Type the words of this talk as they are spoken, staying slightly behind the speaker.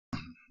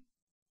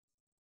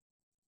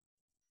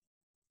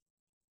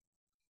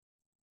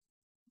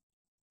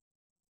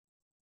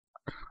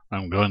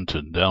I'm going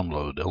to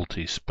download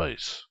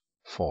LTSpice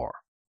 4.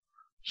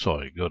 So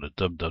I go to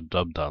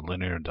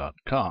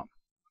www.linear.com.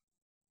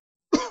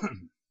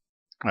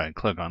 I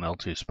click on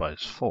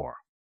LTSpice 4.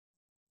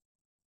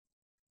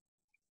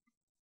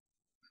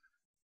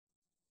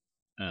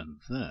 And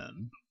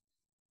then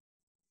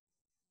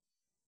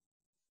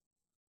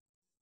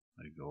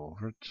I go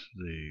over to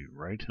the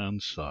right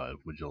hand side.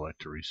 Would you like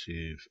to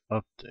receive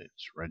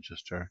updates?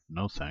 Register?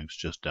 No thanks,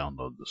 just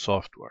download the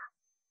software.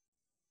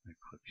 I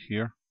click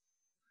here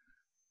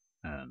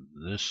and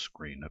this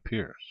screen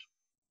appears.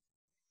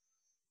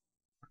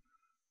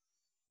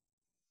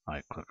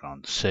 I click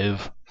on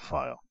Save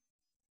File.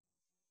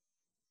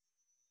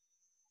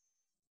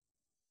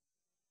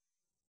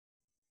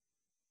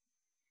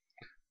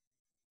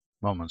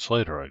 Moments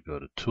later I go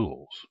to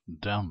Tools,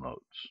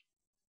 Downloads,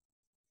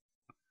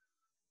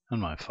 and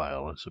my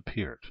file has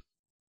appeared.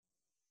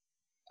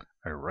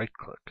 I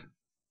right-click,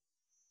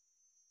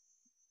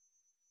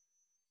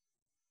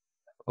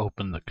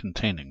 open the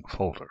containing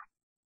folder.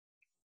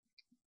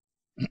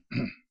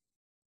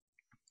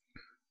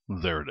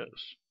 There it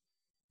is,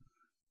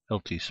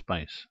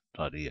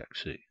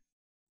 LTSpice.exe.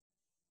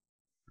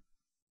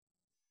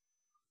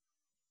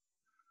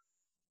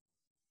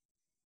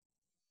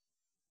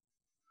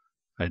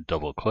 I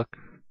double-click,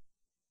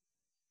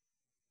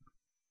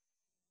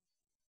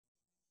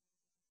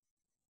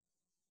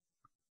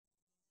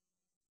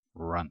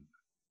 run.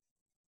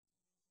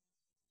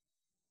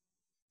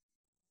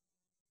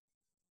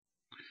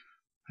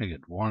 I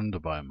get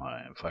warned by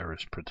my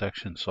virus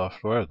protection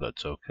software.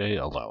 That's okay,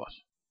 allow it.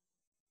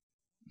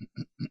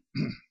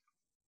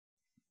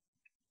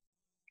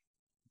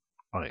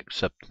 I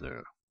accept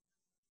their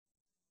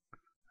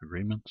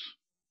agreements.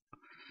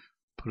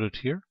 Put it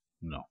here?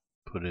 No.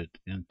 Put it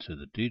into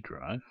the D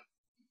drive.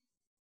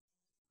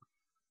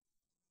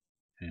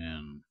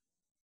 And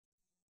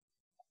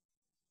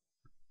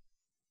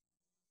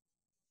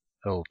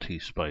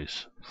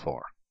LTSpice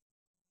 4.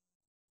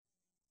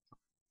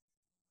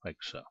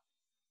 Like so.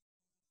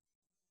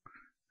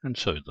 And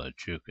so that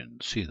you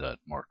can see that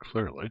more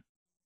clearly,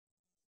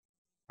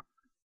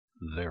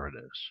 there it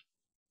is.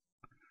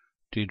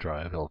 D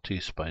drive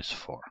LTSpice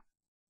 4.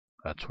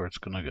 That's where it's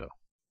going to go.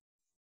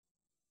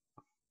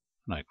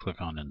 And I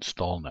click on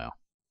Install Now.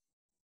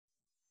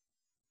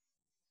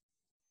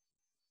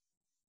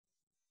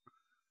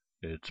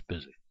 It's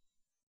busy.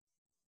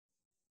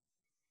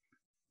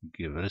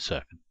 Give it a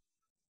second.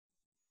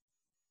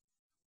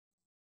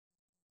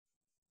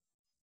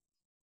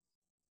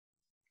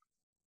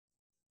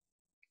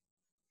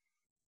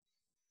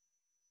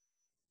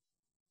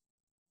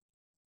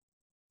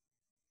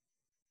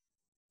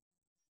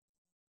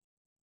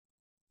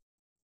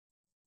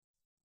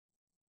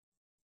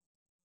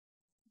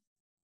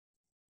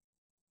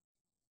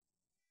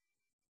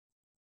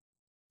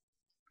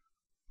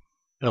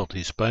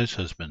 LTSpice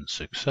has been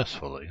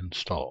successfully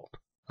installed.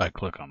 I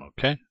click on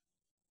OK.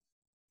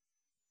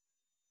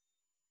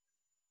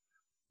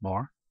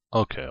 More.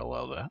 OK,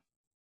 allow that.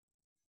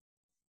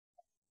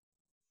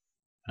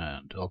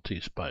 And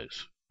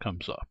LTSpice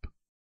comes up.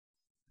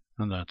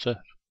 And that's it.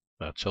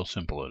 That's how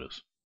simple it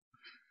is.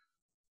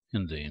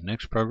 In the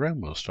next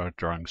program, we'll start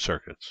drawing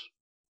circuits.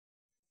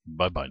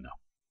 Bye-bye now.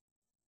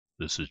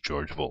 This is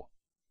George Boole.